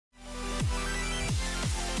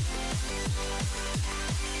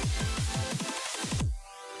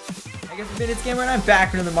I guess Minutes Gamer, and I'm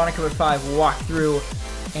back with another Modern Warfare 5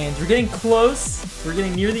 walkthrough, and we're getting close. We're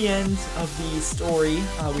getting near the end of the story. We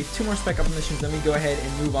have 2 more spec up missions, then we go ahead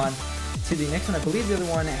and move on to the next one. I believe the other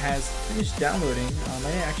one has finished downloading. I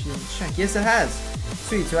didn't actually check. Yes, it has.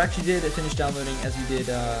 Sweet. So I actually did finish downloading as we did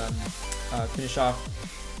finish off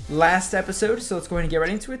last episode. So let's go ahead and get right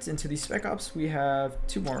into it. Into the spec ops, we have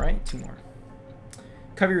 2 more, right? 2 more.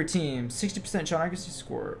 Cover your team. 60% shot accuracy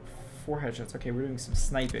score. 4 headshots. Okay, we're doing some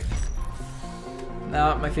sniping.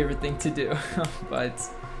 Not my favorite thing to do, but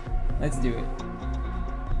let's do it.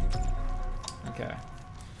 Okay.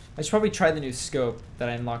 I should probably try the new scope that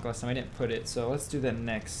I unlocked last time. I didn't put it, so let's do that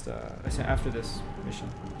next. After this mission.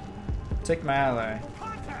 Take my ally.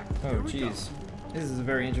 Oh, jeez. This is a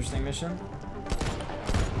very interesting mission.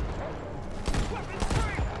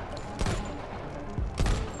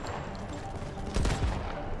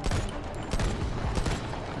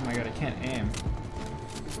 Oh my god, I can't aim.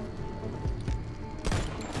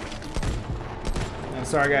 No,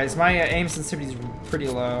 sorry guys, my aim sensitivity is pretty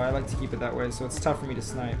low. I like to keep it that way, so it's tough for me to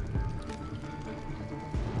snipe.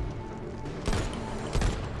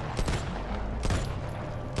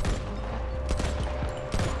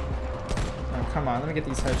 Oh, come on, let me get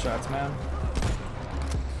these headshots, man.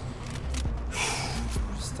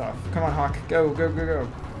 It's tough. Come on, Hawk. Go, go, go, go.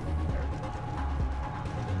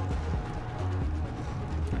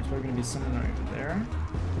 There's probably gonna be someone over there.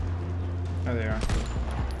 Oh, they are.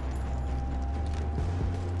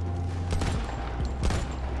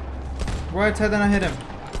 What? How did I hit him?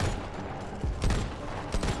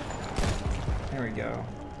 There we go.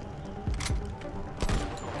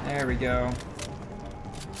 There we go.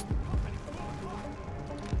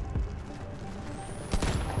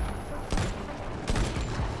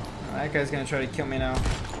 Oh, that guy's gonna try to kill me now.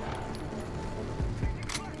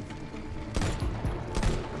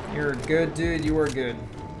 You're good, dude. You are good.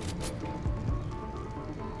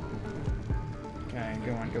 Okay,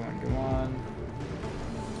 go on, go on, go on.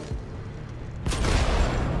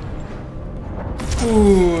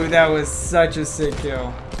 Ooh, that was such a sick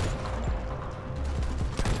kill.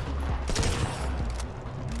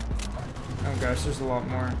 Oh gosh, there's a lot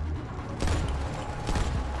more.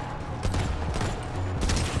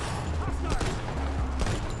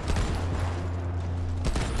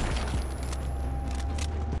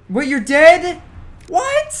 What, you're dead?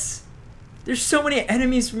 What? There's so many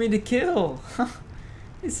enemies for me to kill.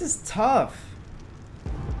 This is tough.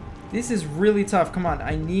 This is really tough. Come on,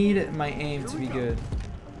 I need my aim to be good.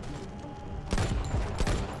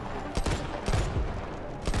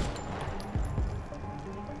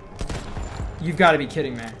 You've got to be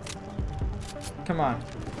kidding me. Come on.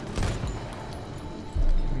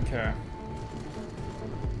 Okay.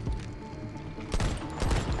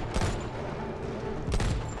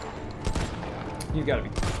 You've got to be.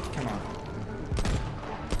 Come on.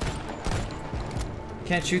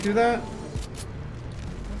 Can't shoot through that?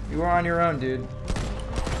 You are on your own, dude.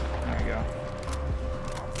 There we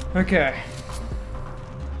go. Okay.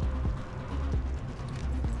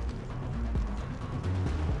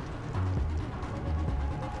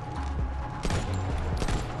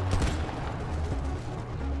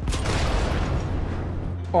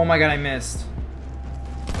 Oh my god, I missed.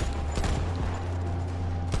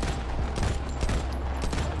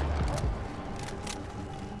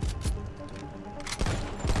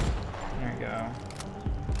 There we go.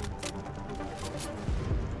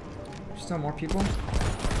 Still more people?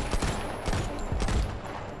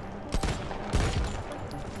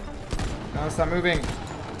 No, stop moving.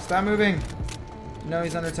 Stop moving. No,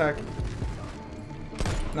 he's under attack.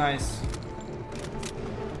 Nice.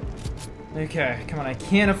 Okay, come on. I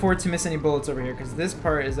can't afford to miss any bullets over here because this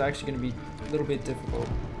part is actually going to be a little bit difficult.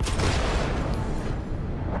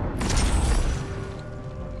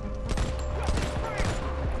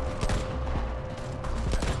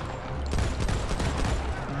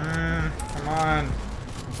 Come on.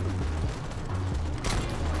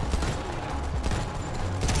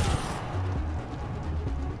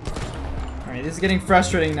 Alright, this is getting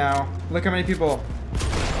frustrating now. Look how many people.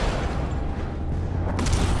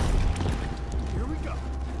 Here we go.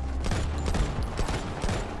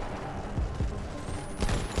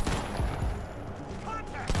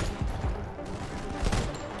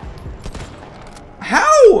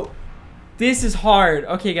 How? This is hard.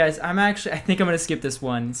 Okay, guys, I think I'm gonna skip this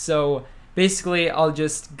one. So basically, I'll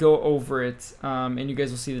just go over it, and you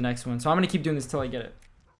guys will see the next one. So I'm gonna keep doing this till I get it.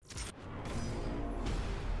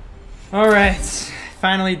 All right,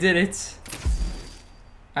 finally did it.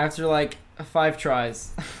 After like 5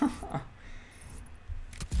 tries.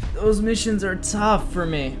 Those missions are tough for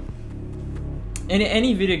me. In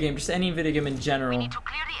any video game, just any video game in general. We need to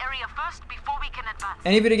clear the area first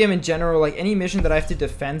Any video game in general, like any mission that I have to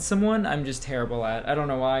defend someone, I'm just terrible at. I don't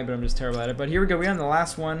know why, but I'm just terrible at it. But here we go. We're on the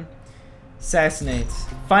last one. Assassinate.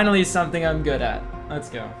 Finally something I'm good at. Let's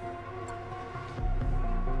go.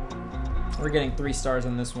 We're getting 3 stars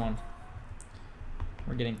on this one.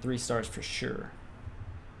 We're getting 3 stars for sure.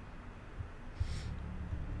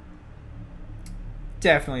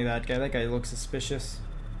 Definitely that guy. That guy looks suspicious.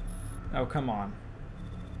 Oh, come on.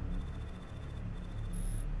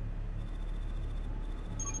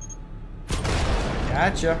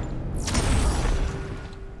 Gotcha.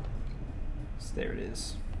 So there it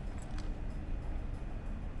is.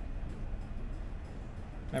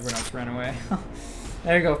 Everyone else ran away.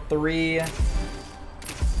 There you go, 3.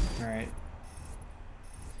 Alright.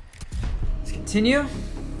 Let's continue.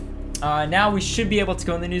 Now we should be able to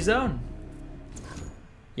go in the new zone.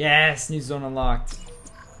 Yes, new zone unlocked.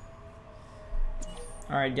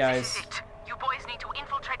 Alright, guys. This is it. You boys need to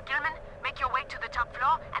infiltrate Gilman, make your way to the top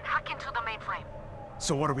floor, and hack into the mainframe.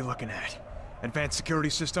 So what are we looking at? Advanced security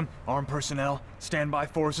system, armed personnel, standby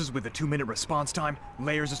forces with a 2-minute response time,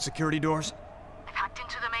 layers of security doors? I've hacked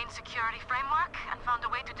into the main security framework and found a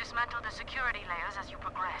way to dismantle the security layers as you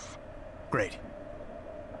progress. Great.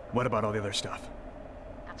 What about all the other stuff?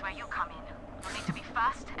 That's where you come in. You'll need to be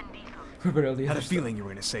fast and lethal. Had a feeling you were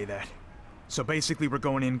gonna say that. So basically we're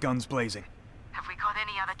going in guns blazing. Have we got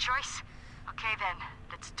any other choice? Okay then,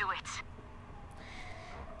 let's do it.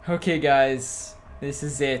 Okay, guys. This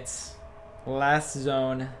is it. Last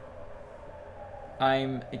zone.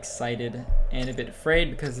 I'm excited and a bit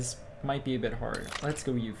afraid because this might be a bit hard. Let's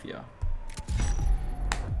go Yufio.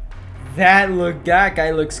 That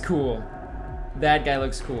guy looks cool. That guy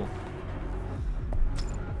looks cool.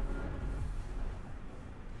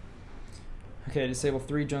 Okay, disable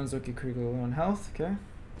 3 drones. Okay, critical low on health. Okay.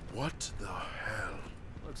 What the hell?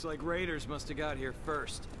 Looks like raiders must have got here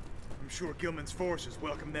first. I'm sure Gilman's forces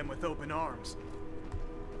welcome them with open arms.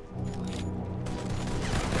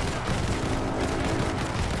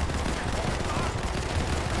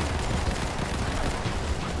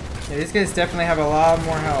 Yeah, these guys definitely have a lot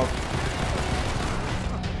more health.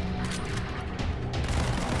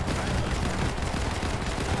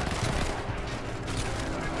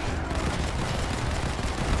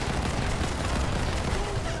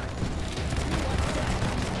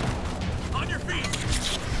 On your feet!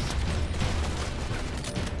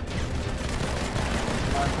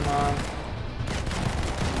 Come on, come on.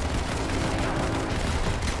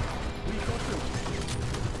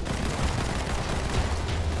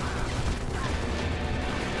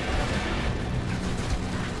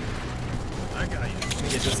 Let me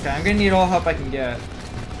get this guy. I'm gonna need all help I can get.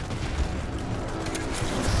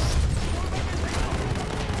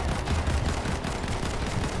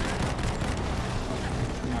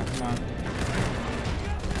 Come on, come on.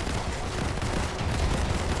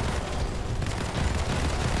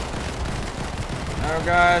 Oh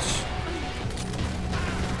gosh.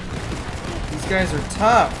 These guys are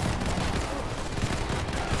tough.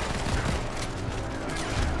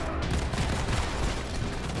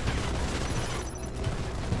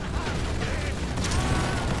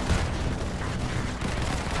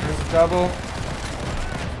 There's a double.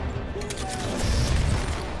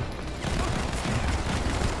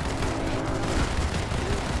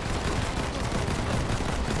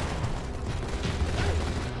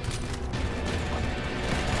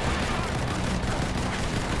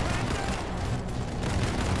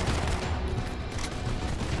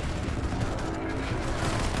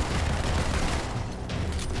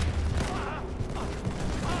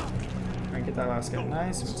 Alright, get that last guy.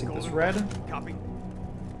 Nice. We'll take this red. Copy.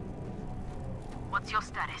 What's your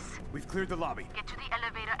status? We've cleared the lobby. Get to the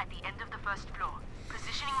elevator at the end of the first floor.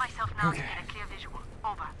 Positioning myself now to Okay. get a clear visual.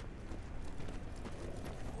 Over.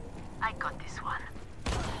 I got this one.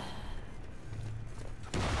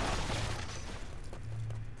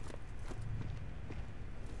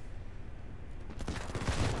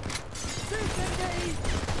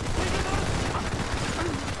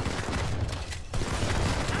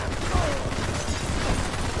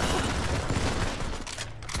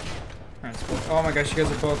 Alright, let's go. Oh my gosh, you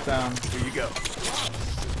guys are both down. Here you go.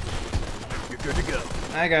 You're good to go.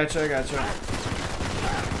 I gotcha, I gotcha.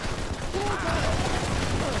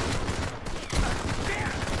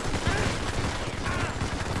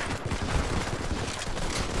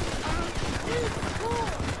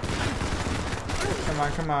 Come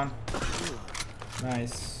on, come on.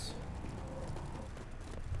 Nice.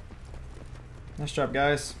 Nice job,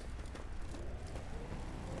 guys.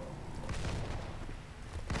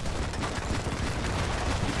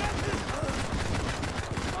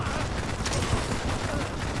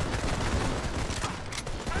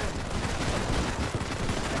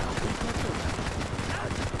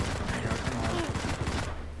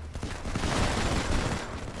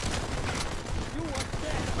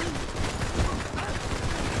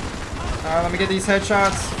 Let me get these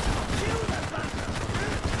headshots.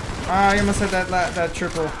 Ah, you almost had that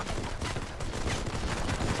triple.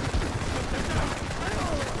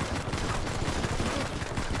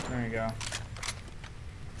 There you go.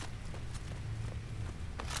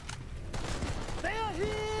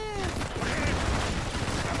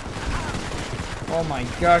 Oh my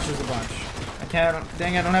gosh, there's a bunch. I can't.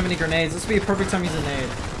 Dang, I don't have any grenades. This would be a perfect time to use a nade.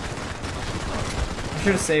 I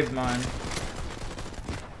should have saved mine.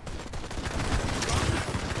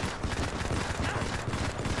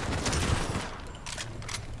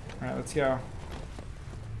 Alright, let's go.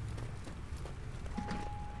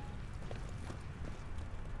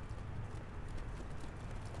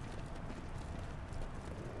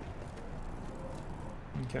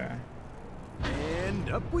 Okay.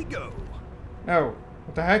 And up we go. Oh,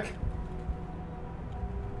 what the heck?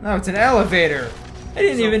 No, it's an elevator. I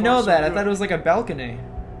didn't even know that. I thought it was like a balcony.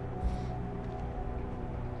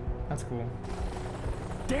 That's cool.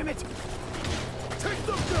 Damn it! Take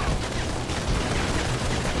them down!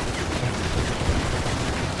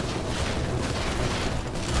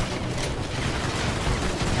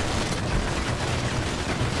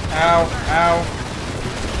 Ow, ow.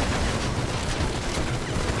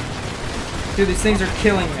 Dude, these things are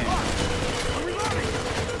killing me.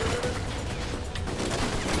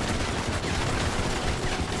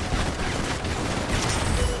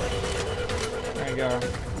 There you go.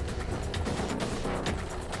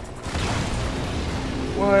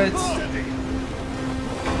 What?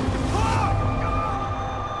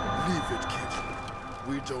 Leave it, kid.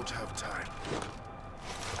 We don't have time.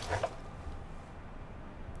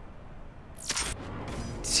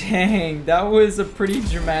 Dang, that was a pretty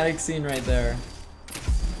dramatic scene right there.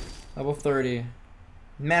 Level 30.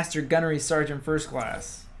 Master Gunnery Sergeant First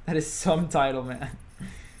Class. That is some title, man.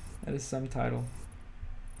 That is some title.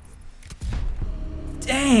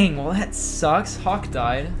 Dang, well that sucks. Hawk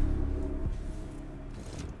died.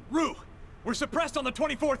 Rue, we're suppressed on the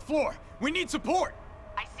 24th floor. We need support.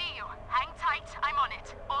 I see you. Hang tight. I'm on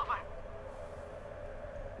it. Over.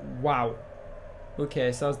 Wow.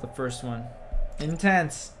 Okay, so that was the first one.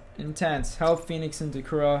 Intense. Intense. Help Phoenix and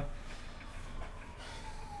Dakura.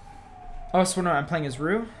 Oh, so no, I'm playing as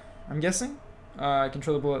Rue, I'm guessing. I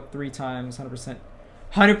control the bullet 3 times, 100%.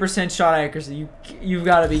 100% shot accuracy. You've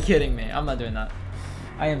got to be kidding me. I'm not doing that.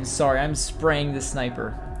 I am sorry. I'm spraying the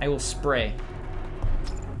sniper. I will spray.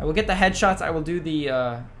 I will get the headshots. I will do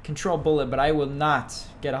the control bullet, but I will not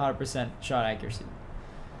get 100% shot accuracy.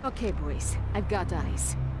 Okay, boys. I've got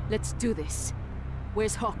eyes. Let's do this.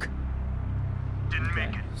 Where's Hawk? Didn't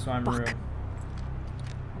make it. So I'm Rue.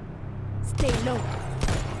 Stay low.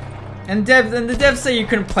 And the devs say you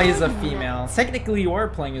couldn't play as a female. Technically, you are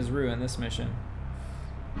playing as Rue in this mission.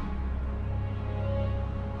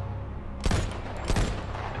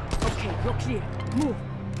 Okay, you're clear. Move.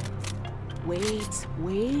 Wait,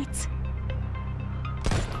 wait.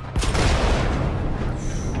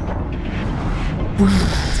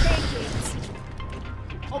 Take it.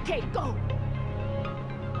 Okay, go.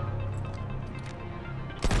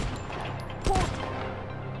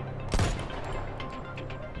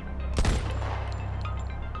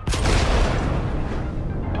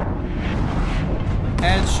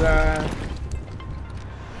 Headshot.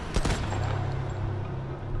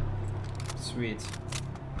 Sweet.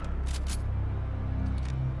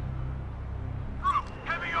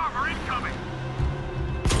 Heavy armor incoming.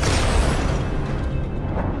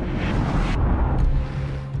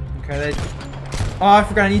 Okay, they. Oh, I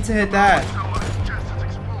forgot. I need to hit that.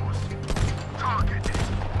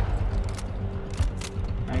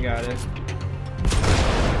 I got it.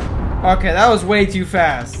 Okay, that was way too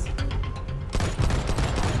fast.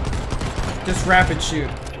 Just rapid shoot.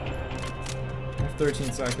 I have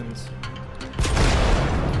 13 seconds.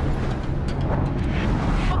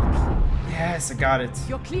 Yes, I got it.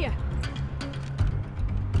 You're clear.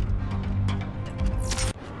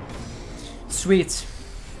 Sweet.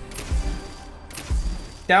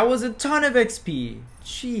 That was a ton of XP.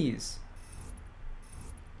 Jeez.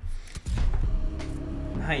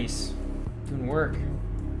 Nice. Doing work.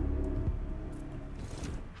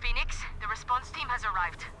 Phoenix, the response team has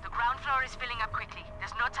arrived. The ground floor is filling up quickly.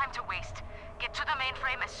 There's no time to waste. Get to the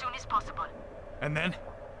mainframe as soon as possible. And then?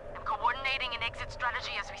 I'm coordinating an exit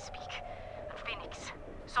strategy as we speak. And Phoenix,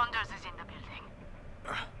 Saunders is in the building.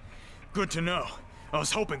 Good to know. I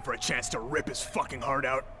was hoping for a chance to rip his fucking heart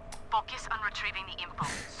out. Focus on retrieving the info.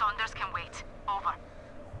 Saunders can wait. Over.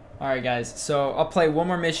 Alright guys, so I'll play one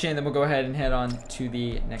more mission, then we'll go ahead and head on to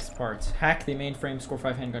the next part. Hack the mainframe, score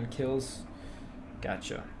 5 handgun kills.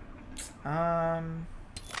 Gotcha.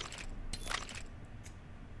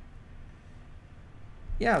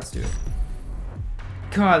 Yeah, let's do it.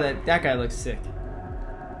 God, that guy looks sick.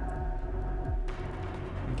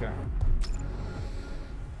 Okay.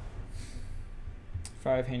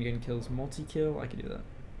 5 handgun kills, multi-kill. I can do that.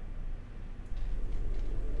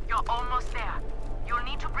 You're almost there. You'll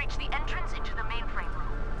need to breach the entrance into the mainframe room.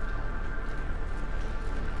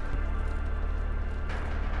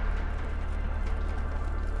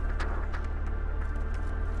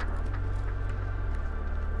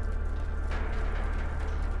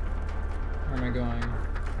 Where am I going?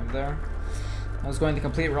 Up there? I was going the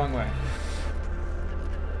complete wrong way.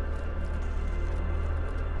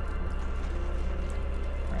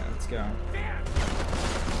 Alright, let's go.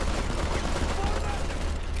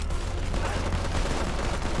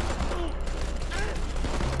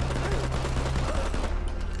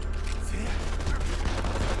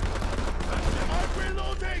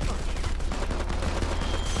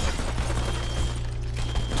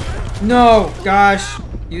 No! Gosh!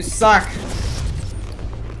 You suck!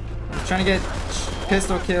 I'm trying to get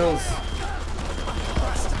pistol kills.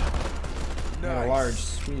 Got a large,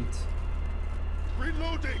 sweet.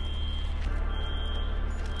 Reloading.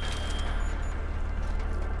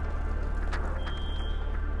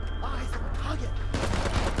 Eyes on target.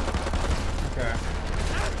 Okay.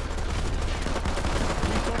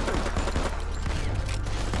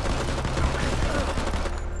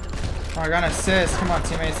 Oh, I got an assist. Come on,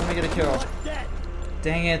 teammates. Let me get a kill.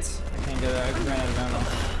 Dang it. I can't get it. I ran out of ammo.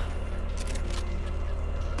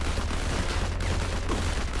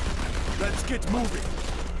 Let's get moving.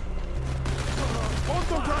 On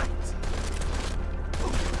the right.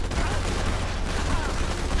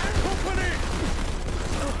 Company.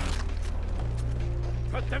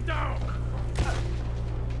 Cut them down.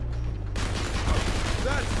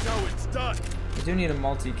 That's how it's done. I do need a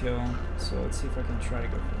multi-kill, so let's see if I can try to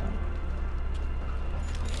go for that.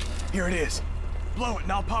 Here it is. Blow it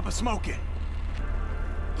and I'll pop a smoke in.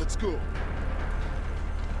 Let's go.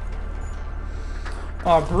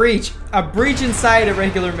 Oh, breach! A breach inside a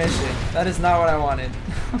regular mission. That is not what I wanted.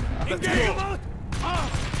 Let's go.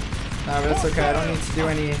 Nah, but it's okay. I don't need to do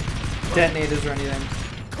any detonators or anything.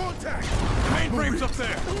 Contact. Mainframe's up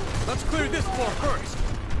there. Let's clear this floor first.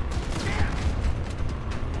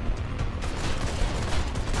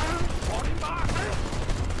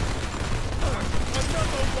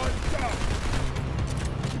 Another one down.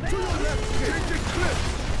 To your left, changing clip.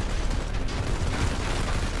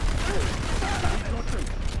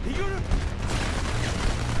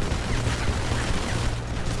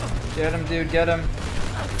 Get him, dude. Get him.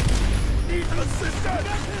 Need assistance.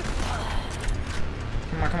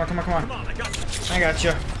 Come on, come on, come on, come on. Come on, I got you. I got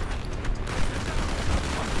you.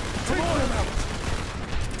 Come on.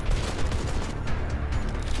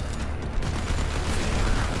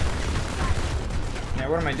 Yeah,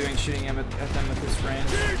 what am I doing shooting him at them at this range?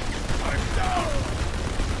 I'm down.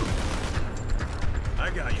 I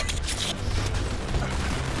got you.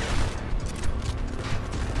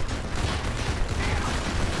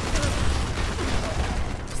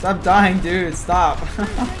 Stop dying, dude. Stop.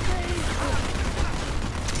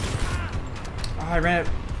 Oh, I ran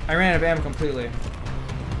out of ammo completely.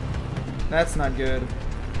 That's not good.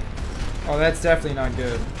 Oh, that's definitely not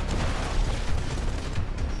good.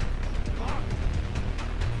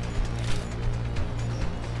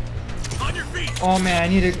 On your feet. Oh man, I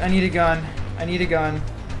need a gun. I need a gun.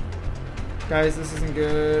 Guys, this isn't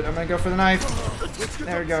good. I'm gonna go for the knife.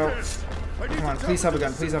 There we go. Come on, please have a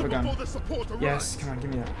gun. Please have a gun. Yes, come on, give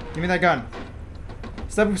me that. Give me that gun.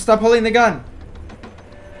 Stop holding the gun.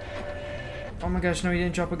 Oh my gosh, no, he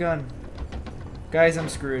didn't drop a gun. Guys, I'm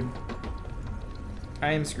screwed.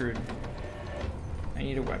 I am screwed. I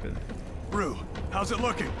need a weapon. Rue, how's it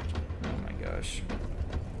looking? Oh my gosh.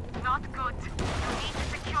 Not good. You need to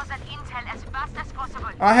secure that intel as fast as possible.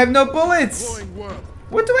 I have no bullets! Blowing worm.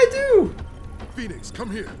 What do I do? Phoenix, come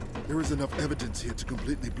here. There is enough evidence here to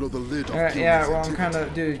completely blow the lid off. Yeah, Gilman's well, I'm activity. kind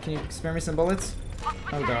of... Dude, can you spare me some bullets?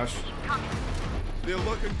 Oh gosh. They're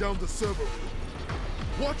locking down the server room.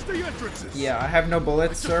 Watch the entrances. Yeah, I have no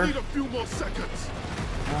bullets, Just sir. need a few more seconds.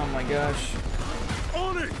 Oh my gosh.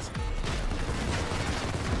 On it.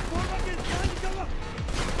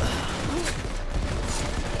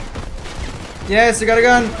 Yes, I got a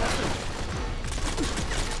gun.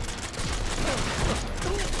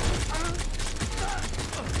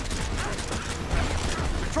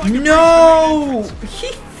 No!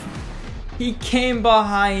 He came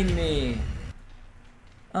behind me.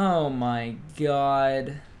 Oh my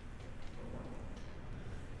god.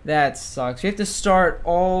 That sucks. We have to start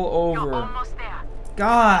all You're over. almost there.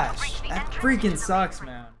 Gosh, that freaking sucks,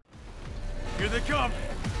 man. Here they come.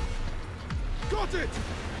 Got it.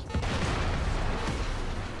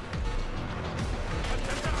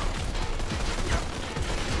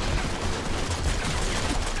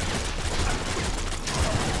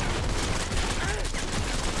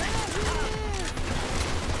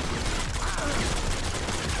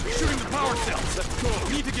 ourselves. Let's go.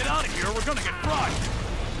 We need to get out of here or we're gonna get fried.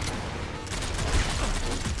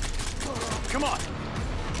 Come on.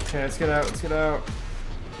 Okay, let's get out. Let's get out.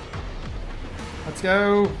 Let's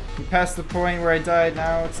go. We passed the point where I died.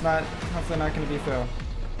 Now it's not. Hopefully not going to be Phil.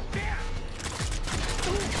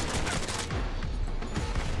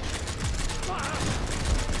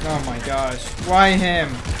 Oh my gosh. Why him?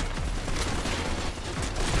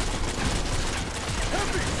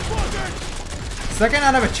 Does that guy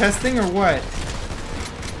not have a chest thing or what?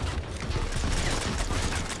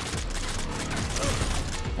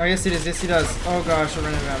 Oh, yes he does. Yes he does. Oh gosh, I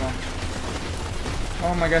ran out of ammo.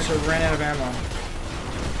 Oh my gosh, I ran out of ammo.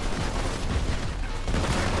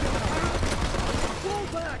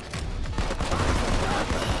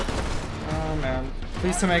 Oh man.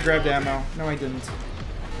 Please tell me I grabbed ammo. No, I didn't.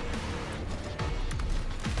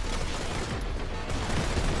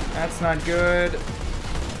 That's not good.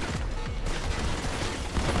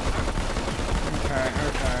 Okay,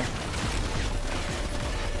 okay.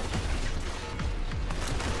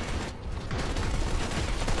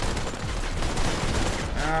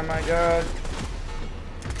 Oh my god.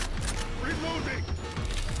 Reloading.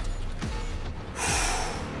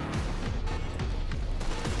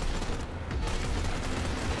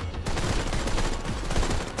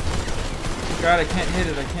 God, I can't hit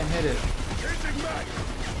it. I can't hit it. Changing back.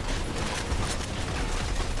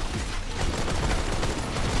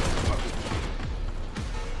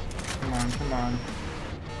 Come on, come on.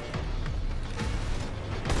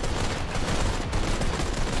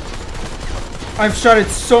 I've shot at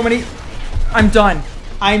so many. I'm done.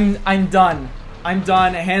 I'm done. I'm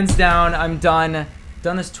done. Hands down. I'm done.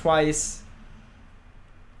 Done this twice.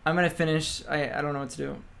 I'm gonna finish. I don't know what to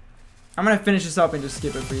do. I'm gonna finish this up and just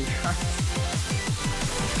skip it for you guys.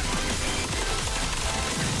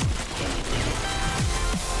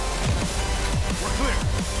 We're clear.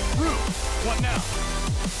 Through. What now?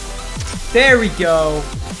 There we go.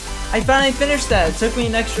 I finally finished that. It took me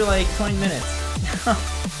an extra like 20 minutes.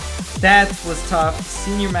 That was tough.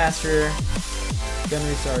 Senior Master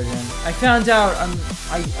Gunnery Sergeant. I found out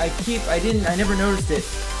I never noticed it.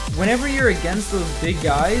 Whenever you're against those big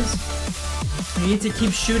guys, you need to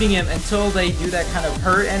keep shooting him until they do that kind of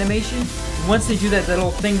hurt animation. Once they do that, that little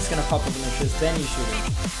thing's gonna pop up in their chest, then you shoot him.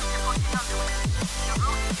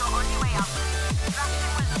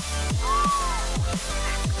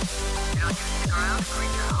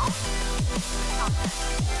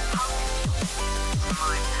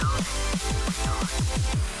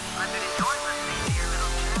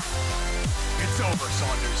 It's over,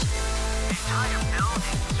 Saunders. The entire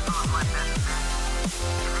building is full of my best friends.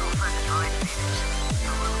 Your real friend is right, Phoenix.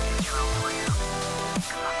 You will get your own way out.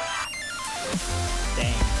 Good luck with that.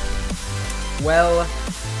 Dang. Well,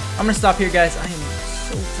 I'm gonna stop here, guys. I am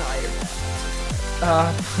so tired.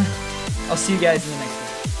 I'll see you guys in the next